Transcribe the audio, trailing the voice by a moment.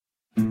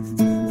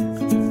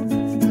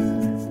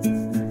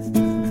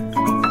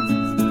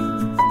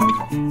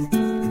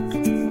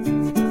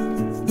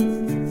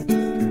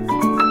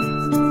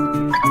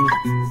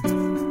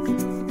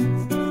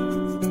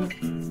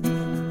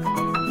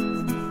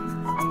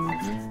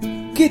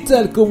¿Qué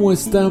tal? ¿Cómo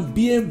están?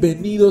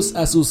 Bienvenidos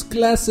a sus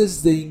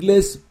clases de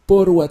inglés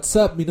por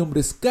WhatsApp. Mi nombre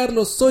es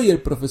Carlos, soy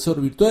el profesor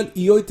virtual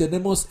y hoy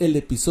tenemos el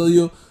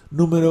episodio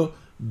número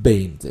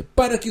 20.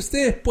 Para que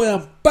ustedes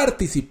puedan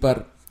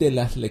participar de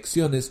las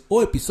lecciones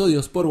o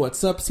episodios por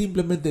WhatsApp,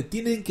 simplemente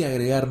tienen que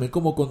agregarme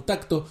como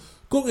contacto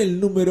con el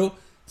número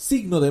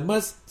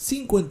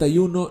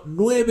 +51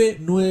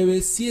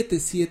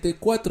 9977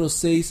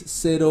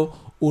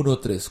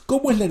 46013.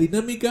 ¿Cómo es la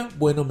dinámica?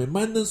 Bueno, me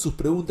mandan sus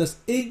preguntas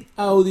en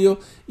audio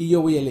y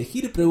yo voy a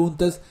elegir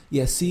preguntas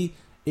y así,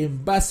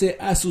 en base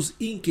a sus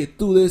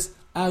inquietudes,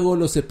 hago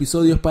los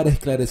episodios para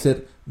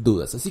esclarecer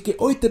dudas. Así que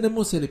hoy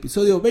tenemos el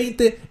episodio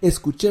 20.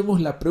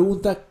 Escuchemos la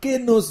pregunta que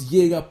nos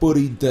llega por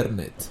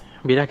internet.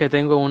 Mira que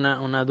tengo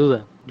una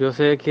duda. Yo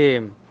sé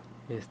que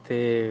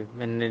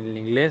en el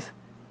inglés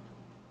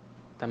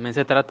también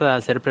se trata de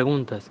hacer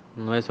preguntas.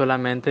 No es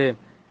solamente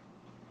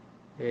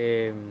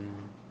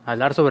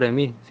hablar sobre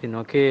mí,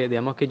 sino que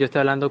digamos que yo estoy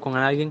hablando con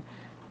alguien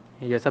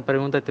y yo a esa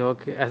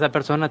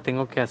persona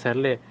tengo que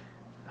hacerle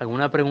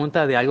alguna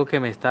pregunta de algo que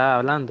me está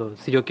hablando,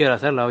 si yo quiero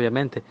hacerla,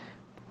 obviamente.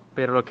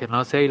 Pero lo que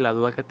no sé y la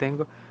duda que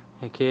tengo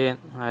es que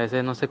a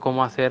veces no sé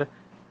cómo hacer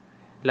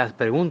las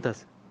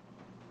preguntas.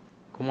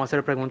 Cómo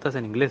hacer preguntas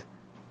en inglés,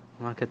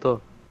 más que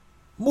todo.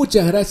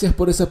 Muchas gracias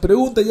por esa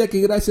pregunta, ya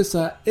que gracias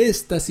a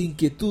estas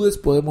inquietudes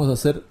podemos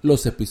hacer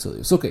los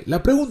episodios. Ok,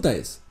 la pregunta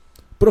es: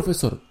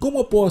 profesor,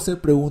 ¿cómo puedo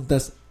hacer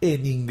preguntas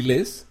en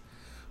inglés?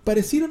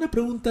 Pareciera una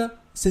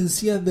pregunta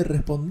sencilla de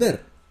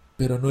responder,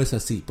 pero no es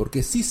así,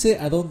 porque sí sé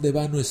a dónde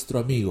va nuestro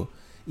amigo.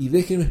 Y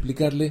déjenme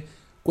explicarle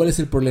cuál es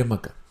el problema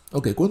acá.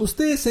 Ok, cuando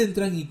ustedes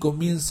entran y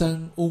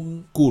comienzan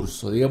un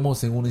curso,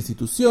 digamos en una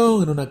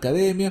institución, en una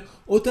academia,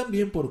 o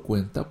también por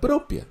cuenta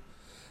propia,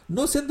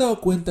 ¿no se han dado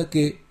cuenta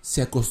que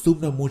se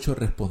acostumbra mucho a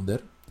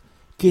responder?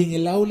 Que en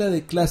el aula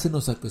de clase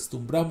nos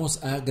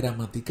acostumbramos a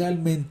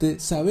gramaticalmente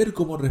saber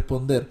cómo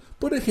responder.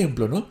 Por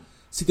ejemplo, ¿no?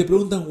 Si te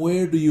preguntan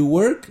where do you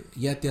work,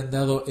 ya te han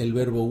dado el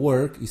verbo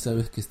work y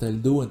sabes que está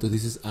el do,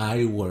 entonces dices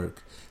I work.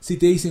 Si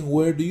te dicen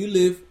where do you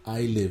live,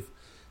 I live.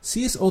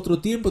 Si es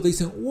otro tiempo te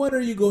dicen what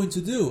are you going to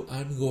do,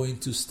 I'm going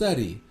to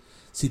study.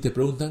 Si te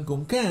preguntan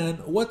con can,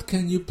 what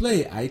can you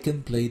play, I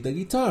can play the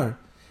guitar.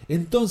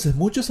 Entonces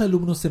muchos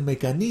alumnos se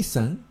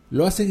mecanizan,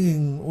 lo hacen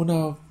en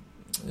una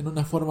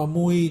forma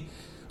muy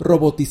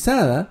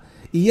robotizada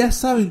y ya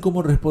saben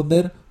cómo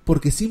responder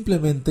porque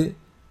simplemente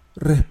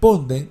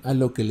responden a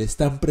lo que le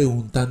están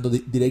preguntando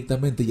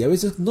directamente y a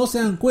veces no se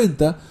dan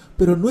cuenta,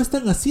 pero no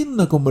están haciendo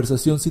una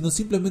conversación, sino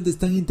simplemente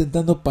están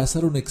intentando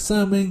pasar un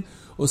examen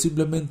o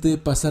simplemente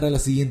pasar a la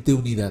siguiente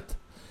unidad.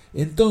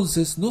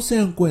 Entonces no se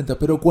dan cuenta,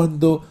 pero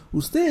cuando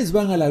ustedes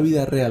van a la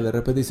vida real, de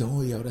repente dicen,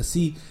 uy, ahora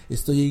sí,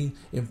 estoy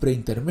en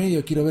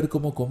preintermedio, quiero ver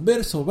cómo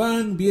converso,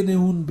 viene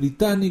un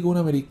británico, un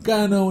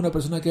americano, una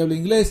persona que habla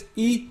inglés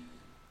y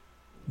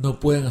no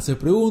pueden hacer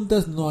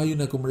preguntas, no hay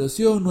una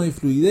conversación, no hay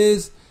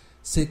fluidez,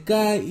 se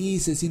cae y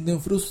se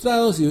sienten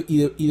frustrados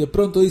y de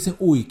pronto dicen,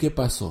 uy, ¿qué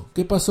pasó?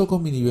 ¿Qué pasó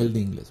con mi nivel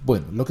de inglés?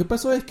 Bueno, lo que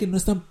pasó es que no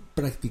están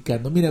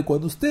practicando. Mira,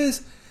 cuando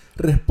ustedes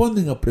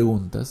responden a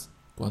preguntas,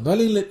 cuando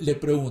alguien le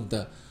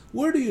pregunta,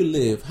 where do you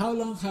live? How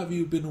long have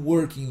you been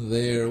working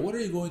there? What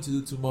are you going to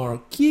do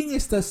tomorrow? ¿Quién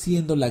está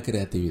haciendo la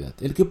creatividad?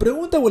 ¿El que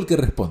pregunta o el que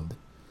responde?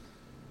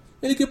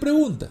 El que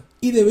pregunta.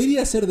 Y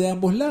debería ser de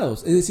ambos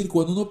lados. Es decir,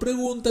 cuando uno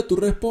pregunta, tú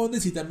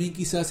respondes y también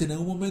quizás en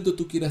algún momento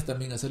tú quieras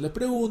también hacerle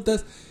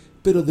preguntas,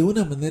 pero de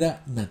una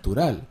manera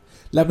natural.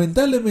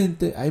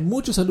 Lamentablemente hay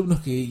muchos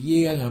alumnos que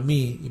llegan a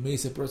mí y me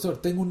dicen, profesor,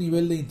 tengo un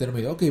nivel de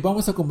intermedio. Ok,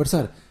 vamos a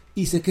conversar.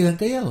 Y se quedan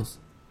callados.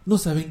 No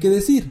saben qué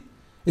decir.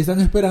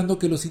 Están esperando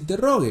que los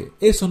interrogue.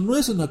 Eso no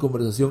es una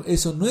conversación,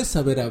 eso no es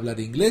saber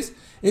hablar inglés,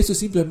 eso es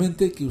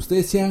simplemente que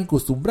ustedes se han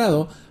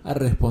acostumbrado a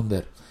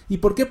responder. ¿Y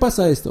por qué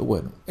pasa esto?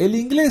 Bueno, el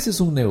inglés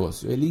es un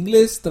negocio, el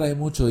inglés trae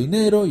mucho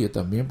dinero, yo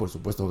también por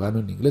supuesto gano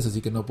en inglés,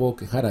 así que no puedo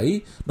quejar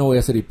ahí, no voy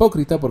a ser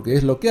hipócrita porque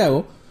es lo que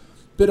hago,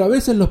 pero a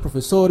veces los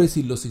profesores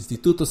y los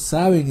institutos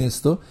saben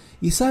esto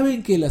y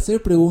saben que el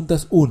hacer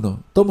preguntas,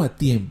 toma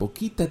tiempo,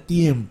 quita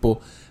tiempo,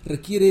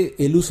 requiere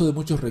el uso de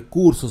muchos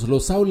recursos.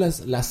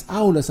 Las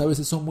aulas a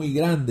veces son muy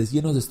grandes,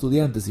 llenos de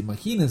estudiantes.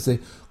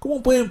 Imagínense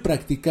cómo pueden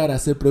practicar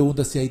hacer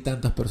preguntas si hay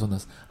tantas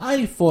personas.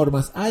 Hay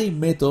formas, hay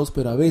métodos,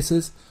 pero a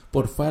veces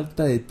por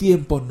falta de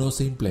tiempo no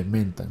se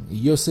implementan.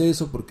 Y yo sé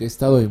eso porque he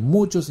estado en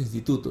muchos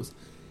institutos.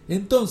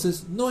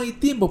 Entonces no hay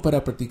tiempo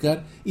para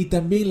practicar y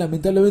también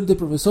lamentablemente el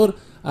profesor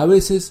a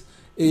veces,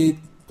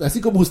 así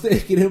como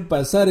ustedes quieren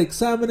pasar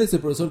exámenes, el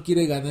profesor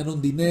quiere ganar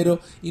un dinero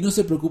y no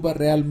se preocupa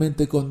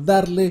realmente con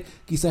darle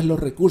quizás los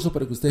recursos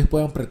para que ustedes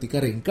puedan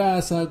practicar en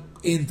casa,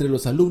 entre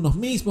los alumnos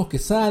mismos, que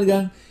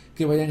salgan,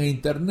 que vayan a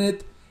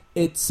internet,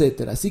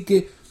 etcétera. Así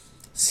que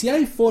sí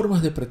hay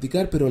formas de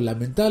practicar, pero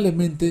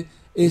lamentablemente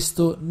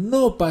esto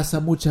no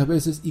pasa muchas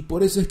veces y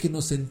por eso es que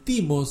nos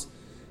sentimos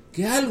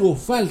que algo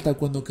falta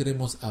cuando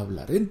queremos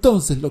hablar.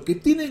 Entonces lo que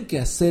tienen que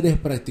hacer es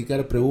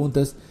practicar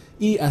preguntas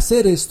y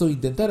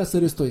intentar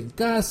hacer esto en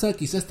casa,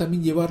 quizás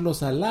también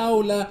llevarlos al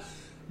aula,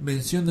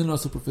 menciónenlo a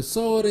sus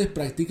profesores,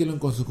 practíquenlo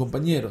con sus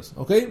compañeros,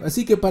 ¿ok?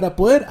 Así que para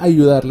poder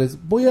ayudarles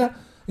voy a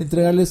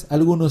entregarles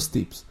algunos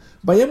tips.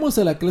 Vayamos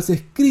a la clase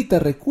escrita.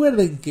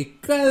 Recuerden que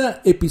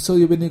cada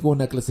episodio viene con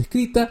una clase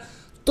escrita.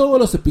 Todos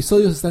los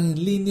episodios están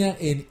en línea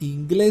en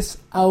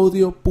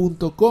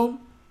inglesaudio.com,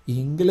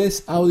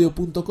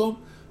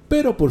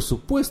 pero por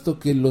supuesto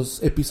que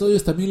los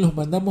episodios también los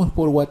mandamos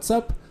por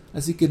WhatsApp,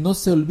 así que no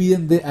se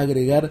olviden de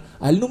agregar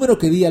al número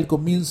que di al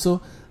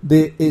comienzo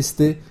de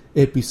este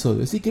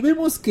episodio. Así que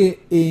vemos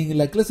que en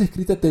la clase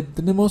escrita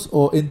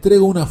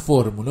entrego una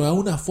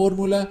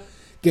fórmula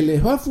que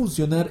les va a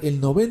funcionar el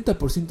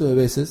 90% de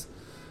veces,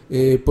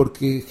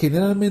 porque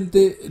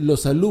generalmente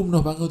los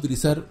alumnos van a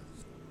utilizar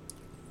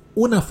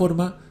una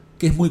forma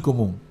que es muy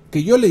común,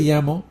 que yo le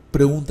llamo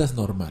preguntas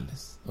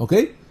normales, ¿ok?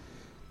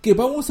 Que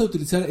vamos a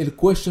utilizar el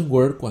question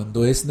word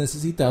cuando es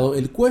necesitado.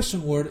 El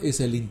question word es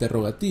el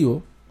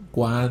interrogativo: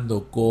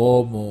 cuándo,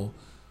 cómo,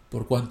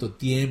 por cuánto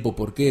tiempo,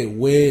 por qué,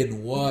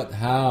 when, what,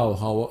 how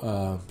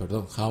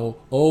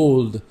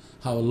old,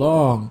 how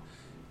long,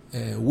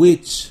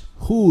 which,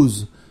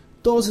 whose.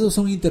 Todos esos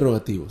son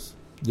interrogativos,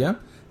 ¿ya?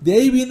 De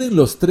ahí vienen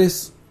los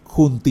tres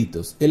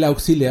juntitos: el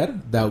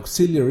auxiliar, the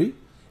auxiliary,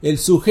 el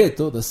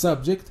sujeto, the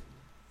subject,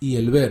 y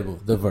el verbo,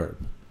 the verb.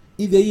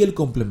 Y de ahí el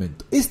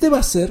complemento. Este va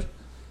a ser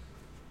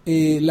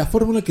la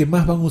fórmula que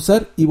más van a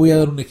usar, y voy a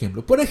dar un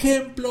ejemplo. Por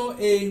ejemplo,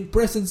 en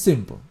present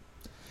simple,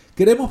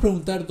 queremos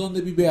preguntar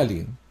dónde vive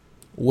alguien.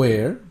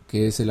 Where,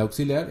 que es el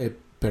auxiliar, el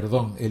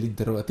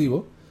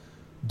interrogativo.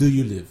 Do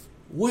you live?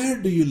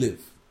 Where do you live?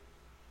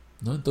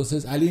 ¿No?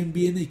 Entonces alguien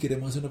viene y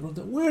queremos hacer una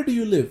pregunta: Where do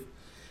you live?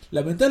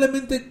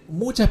 Lamentablemente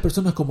muchas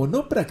personas, como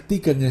no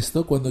practican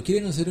esto, cuando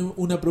quieren hacer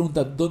una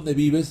pregunta ¿dónde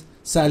vives?,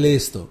 sale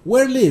esto: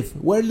 Where live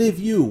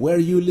you?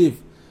 Where you live?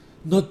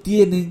 No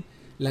tienen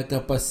la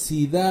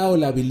capacidad o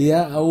la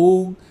habilidad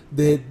aún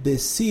de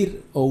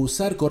decir o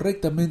usar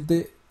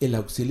correctamente el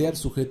auxiliar,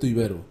 sujeto y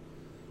verbo,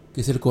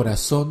 que es el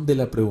corazón de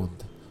la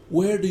pregunta.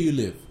 Where do you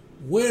live?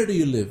 Where do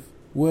you live?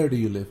 Where do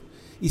you live?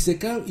 Y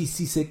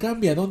si se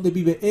cambia a dónde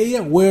vive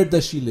ella, where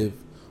does she live?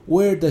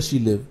 Where does she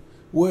live?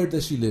 Where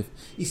does she live?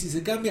 Y si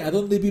se cambia a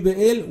dónde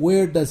vive él,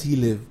 where does he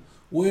live?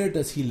 Where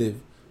does he live?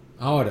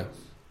 Ahora,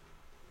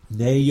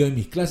 de ahí yo en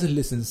mis clases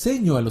les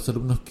enseño a los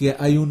alumnos que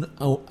hay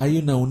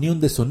una unión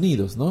de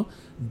sonidos, ¿no?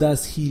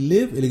 Does he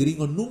live? El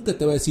gringo nunca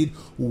te va a decir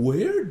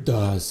where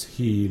does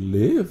he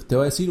live? Te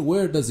va a decir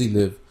where does he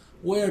live?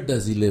 Where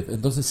does he live?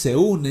 Entonces se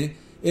une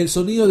el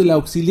sonido del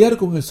auxiliar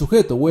con el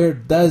sujeto. Where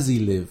does he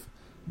live?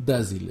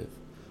 Does he live?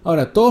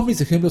 Ahora, todos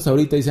mis ejemplos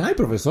ahorita dicen: ay,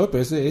 profesor,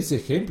 pero ese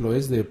ejemplo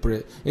es de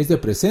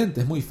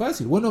presente, es muy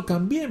fácil. Bueno,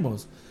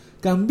 cambiemos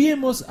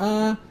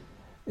a...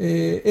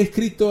 he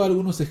escrito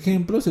algunos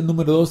ejemplos. El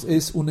número 2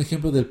 es un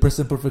ejemplo del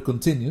present perfect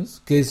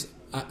continuous, que es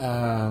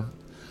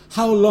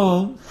how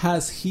long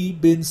has he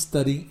been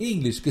studying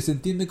English, que se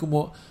entiende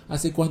como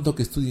hace cuánto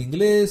que estudia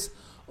inglés,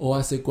 o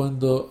hace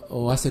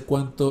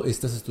cuánto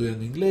estás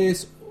estudiando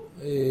inglés.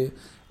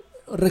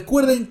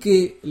 Recuerden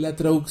que la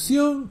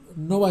traducción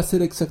no va a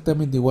ser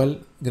exactamente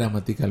igual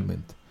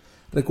gramaticalmente.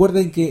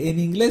 Recuerden que en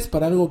inglés,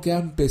 para algo que ha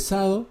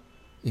empezado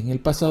en el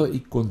pasado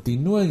y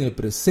continúa en el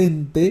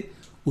presente,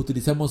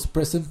 utilizamos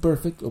present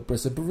perfect o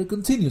present perfect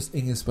continuous.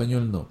 En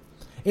español no.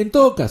 En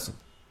todo caso,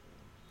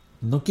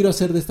 no quiero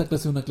hacer de esta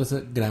clase una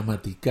clase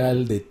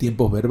gramatical de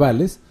tiempos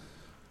verbales,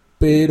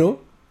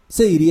 pero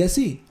se diría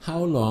así: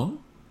 How long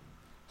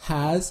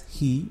has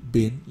he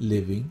been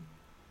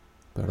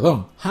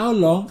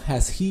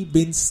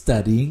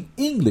studying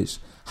English?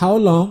 How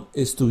long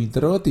es tu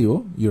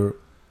interrogativo,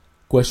 your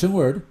question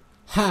word.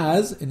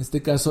 Has, en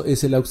este caso,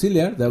 es el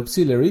auxiliar, the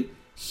auxiliary.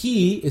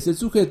 He es el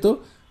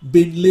sujeto.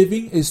 Been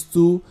living es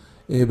tu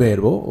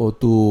verbo o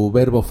tu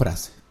verbo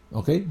frase.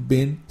 ¿Ok?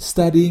 Been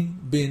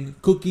studying, been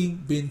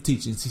cooking, been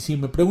teaching. Si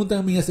me preguntan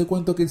a mí hace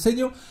cuánto que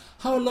enseño,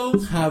 how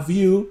long have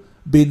you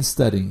been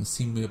studying?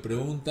 Si me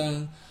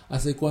preguntan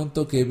hace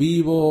cuánto que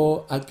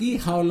vivo aquí,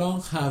 how long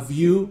have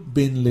you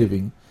been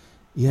living?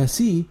 Y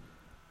así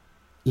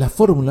la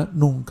fórmula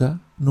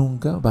nunca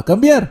va a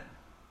cambiar.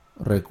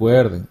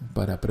 Recuerden,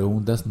 para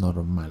preguntas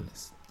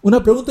normales.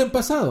 Una pregunta en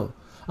pasado.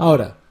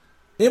 Ahora,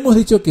 hemos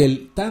dicho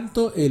que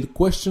tanto el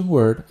question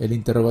word, el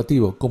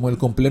interrogativo, como el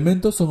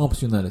complemento son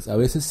opcionales. A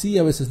veces sí,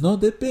 a veces no,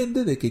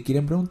 depende de qué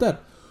quieren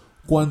preguntar.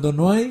 Cuando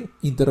no hay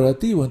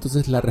interrogativo,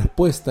 entonces la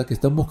respuesta que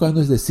están buscando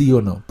es de sí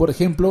o no. Por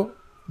ejemplo,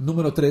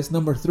 number 3,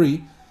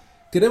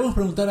 queremos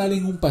preguntar a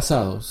alguien un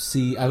pasado,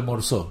 si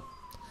almorzó.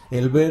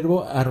 El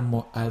verbo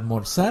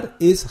almorzar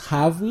es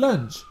have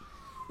lunch.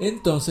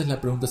 Entonces la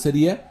pregunta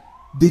sería: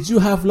 Did you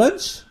have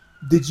lunch?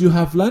 Did you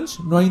have lunch?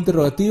 No hay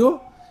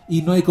interrogativo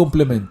y no hay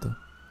complemento.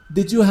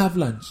 Did you have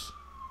lunch?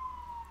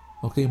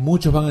 Ok,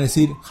 muchos van a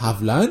decir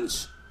have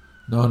lunch.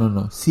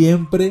 No.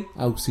 Siempre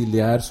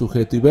auxiliar,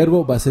 sujeto y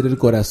verbo va a ser el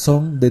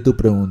corazón de tu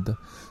pregunta.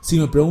 Si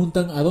me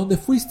preguntan ¿a dónde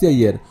fuiste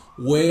ayer?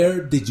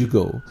 Where did you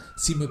go?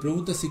 Si me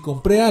preguntas si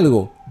compré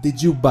algo, did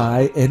you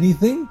buy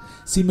anything?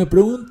 Si me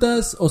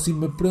preguntan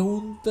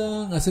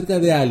acerca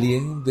de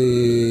alguien,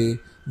 de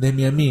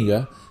mi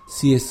amiga,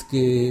 si es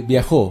que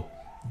viajó,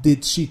 did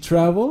she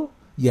travel?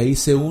 Y ahí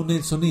se une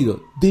el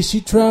sonido. Did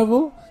she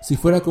travel? Si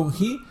fuera con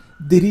he,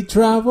 did he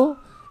travel?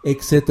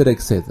 etcétera,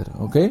 etcétera,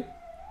 ¿ok?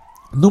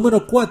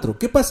 Número 4.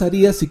 ¿Qué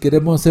pasaría si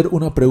queremos hacer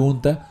una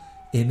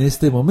pregunta en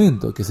este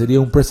momento? Que sería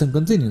un present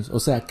continuous.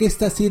 O sea, ¿qué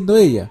está haciendo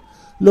ella?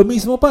 Lo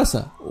mismo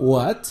pasa.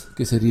 What,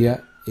 que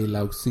sería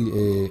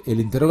el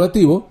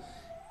interrogativo.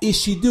 Is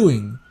she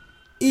doing?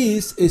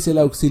 Is es el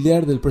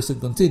auxiliar del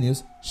present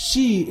continuous.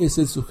 She es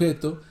el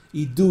sujeto.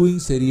 Y doing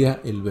sería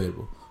el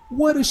verbo.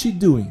 What is she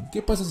doing?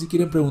 ¿Qué pasa si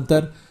quieren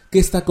preguntar qué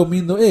está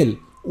comiendo él?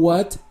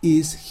 What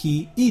is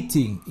he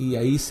eating? Y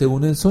ahí se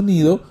une el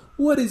sonido.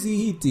 What is he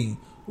eating?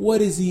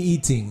 What is he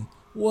eating?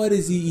 What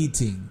is he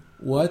eating?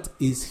 What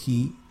is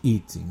he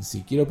eating?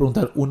 Si quiero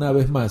preguntar una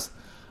vez más,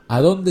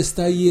 ¿a dónde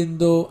están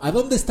yendo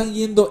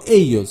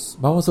ellos?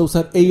 Vamos a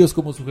usar ellos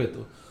como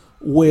sujeto.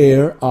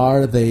 Where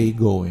are they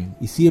going?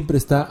 Y siempre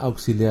está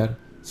auxiliar,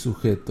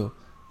 sujeto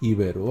y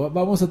verbo.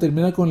 Vamos a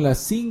terminar con las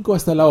 5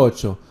 hasta la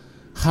 8.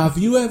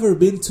 Have you ever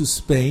been to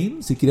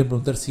Spain? Si quieren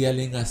preguntar si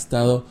alguien ha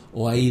estado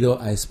o ha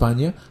ido a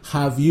España.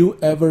 Have you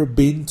ever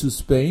been to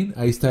Spain?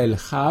 Ahí está el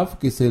have,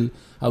 que es el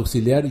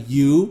auxiliar.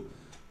 You,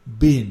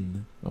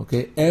 been.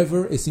 ¿Okay?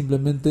 Ever es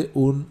simplemente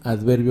un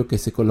adverbio que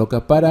se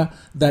coloca para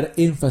dar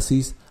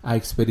énfasis a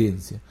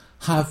experiencia.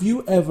 Have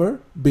you ever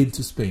been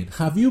to Spain?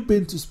 Have you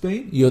been to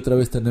Spain? Y otra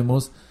vez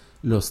tenemos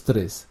los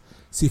 3.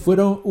 Si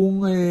fuera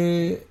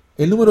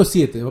el número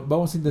 7,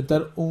 vamos a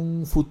intentar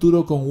un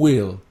futuro con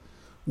will.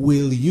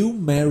 Will you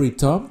marry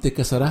Tom? ¿Te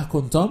casarás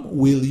con Tom?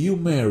 Will you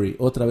marry?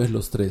 Otra vez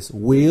los 3.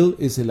 Will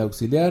es el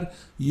auxiliar,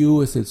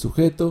 you es el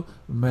sujeto,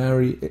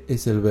 marry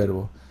es el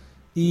verbo.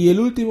 Y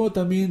el último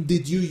también,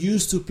 did you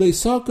used to play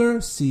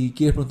soccer? Si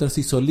quieres preguntar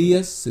si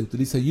solías, se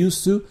utiliza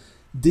used to.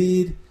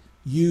 Did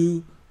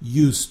you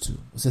used to?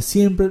 O sea,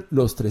 siempre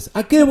los 3.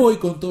 ¿A qué voy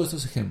con todos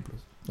estos ejemplos?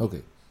 Ok.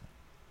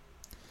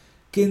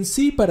 Que en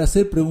sí, para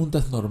hacer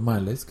preguntas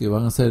normales, que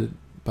van a ser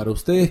para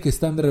ustedes que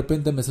están de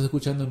repente, me están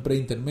escuchando en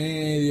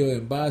preintermedio,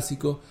 en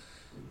básico,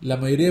 la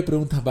mayoría de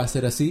preguntas va a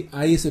ser así.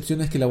 Hay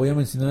excepciones que la voy a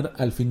mencionar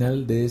al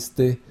final de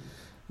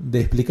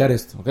explicar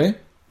esto, ¿ok?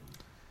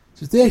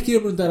 Si ustedes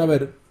quieren preguntar, a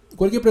ver,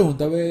 cualquier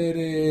pregunta, a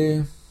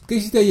ver, ¿qué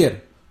hiciste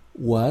ayer?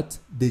 What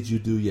did you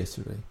do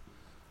yesterday?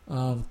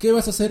 ¿Qué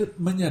vas a hacer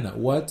mañana?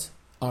 What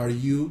are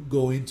you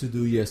going to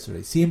do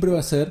yesterday? Siempre va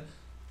a ser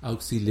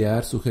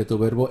auxiliar, sujeto,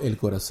 verbo, el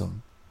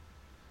corazón.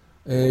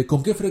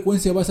 ¿Con qué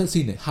frecuencia vas al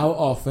cine? How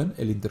often,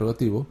 el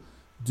interrogativo.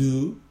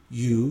 Do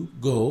you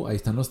go, ahí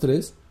están los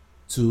 3,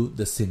 to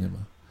the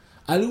cinema.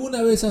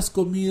 ¿Alguna vez has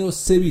comido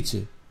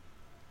ceviche?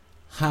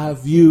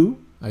 Have you,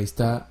 ahí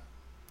está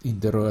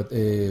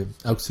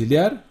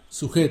auxiliar,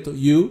 sujeto,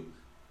 you,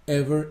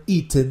 ever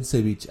eaten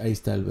ceviche, ahí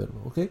está el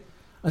verbo, ¿ok?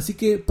 Así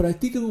que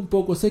practiquen un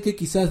poco. Sé que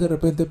quizás de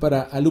repente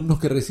para alumnos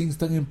que recién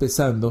están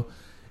empezando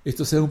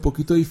esto sea un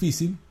poquito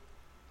difícil.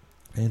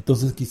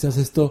 Entonces quizás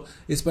esto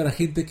es para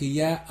gente que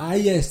ya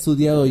haya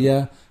estudiado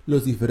ya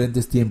los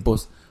diferentes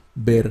tiempos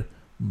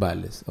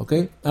verbales, ¿ok?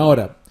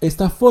 Ahora,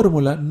 esta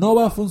fórmula no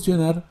va a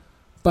funcionar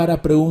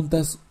para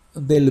preguntas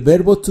del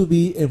verbo to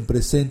be en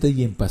presente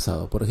y en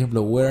pasado. Por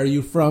ejemplo, where are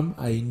you from?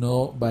 Ahí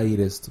no va a ir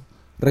esto.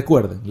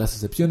 Recuerden, las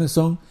excepciones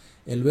son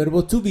el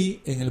verbo to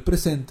be en el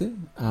presente,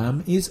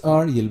 am, is,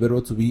 are, y el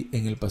verbo to be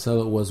en el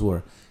pasado, was,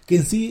 were. Que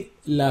en sí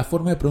la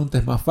forma de pregunta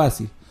es más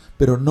fácil,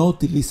 pero no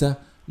utiliza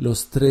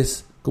los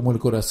 3 como el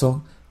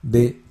corazón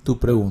de tu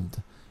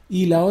pregunta.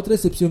 Y la otra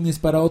excepción es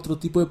para otro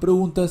tipo de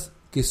preguntas,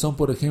 que son,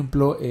 por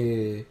ejemplo,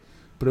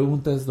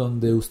 preguntas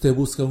donde usted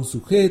busca un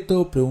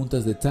sujeto,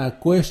 preguntas de tag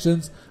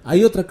questions.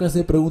 Hay otra clase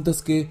de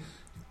preguntas que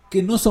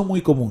no son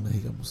muy comunes,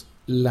 digamos.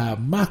 La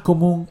más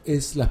común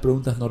es las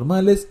preguntas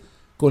normales,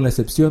 con la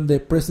excepción de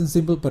present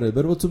simple para el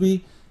verbo to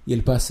be y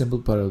el past simple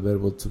para el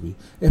verbo to be.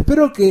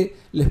 Espero que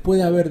les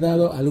pueda haber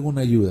dado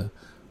alguna ayuda.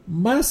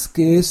 Más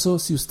que eso,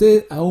 si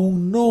usted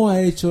aún no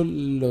ha hecho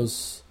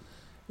las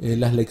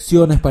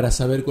lecciones para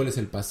saber cuál es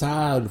el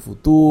pasado, el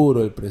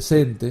futuro, el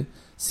presente,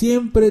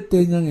 siempre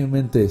tengan en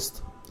mente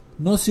esto.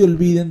 No se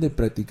olviden de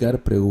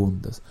practicar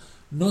preguntas.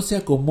 No se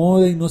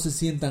acomoden, no se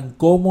sientan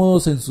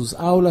cómodos en sus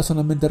aulas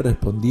solamente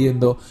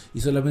respondiendo y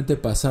solamente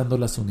pasando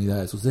las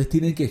unidades. Ustedes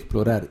tienen que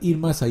explorar, ir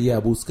más allá,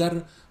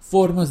 buscar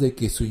formas de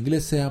que su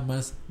inglés sea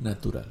más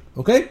natural.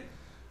 ¿Ok?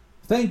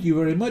 Thank you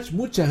very much.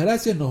 Muchas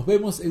gracias. Nos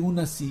vemos en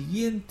una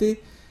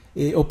siguiente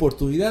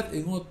oportunidad,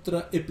 en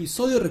otro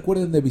episodio.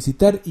 Recuerden de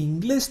visitar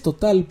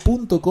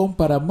inglestotal.com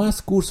para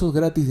más cursos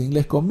gratis de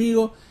inglés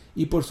conmigo.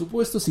 Y por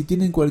supuesto, si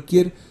tienen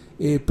cualquier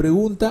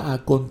pregunta,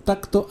 a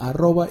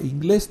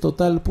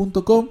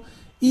contacto@inglestotal.com.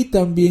 Y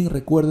también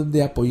recuerden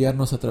de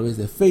apoyarnos a través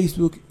de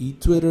Facebook y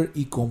Twitter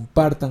y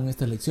compartan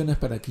estas lecciones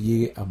para que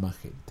llegue a más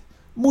gente.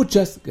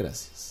 Muchas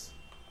gracias.